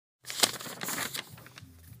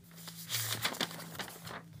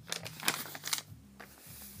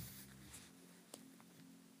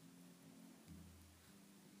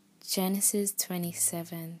Genesis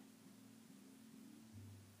 27.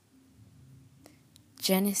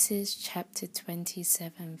 Genesis chapter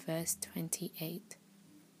 27 verse 28.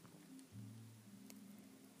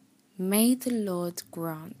 May the Lord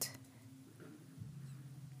grant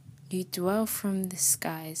you dwell from the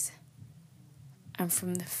skies and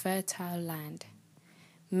from the fertile land.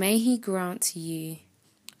 May He grant you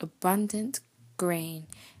abundant grain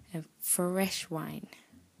and fresh wine.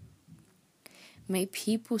 May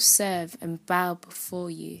people serve and bow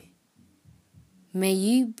before you. May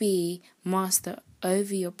you be master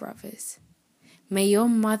over your brothers. May your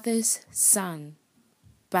mother's son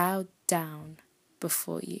bow down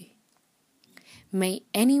before you. May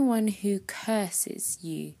anyone who curses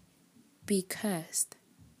you be cursed.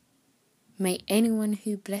 May anyone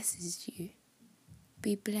who blesses you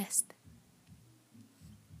be blessed.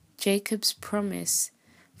 Jacob's promise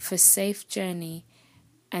for safe journey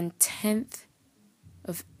and 10th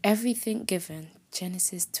of everything given.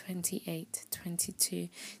 Genesis 28:22,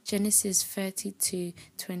 Genesis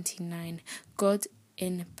 32:29. God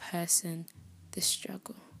in person, the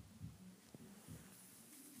struggle.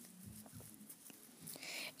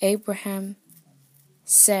 Abraham,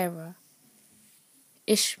 Sarah,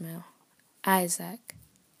 Ishmael, Isaac,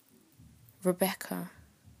 Rebekah,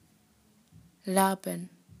 Laban,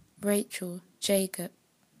 Rachel, Jacob,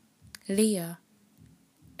 Leah,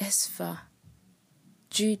 Esphah,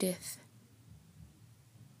 Judith,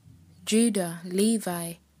 Judah,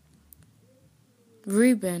 Levi,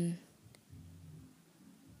 Reuben.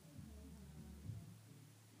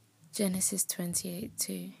 Genesis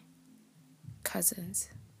 28:2. Cousins.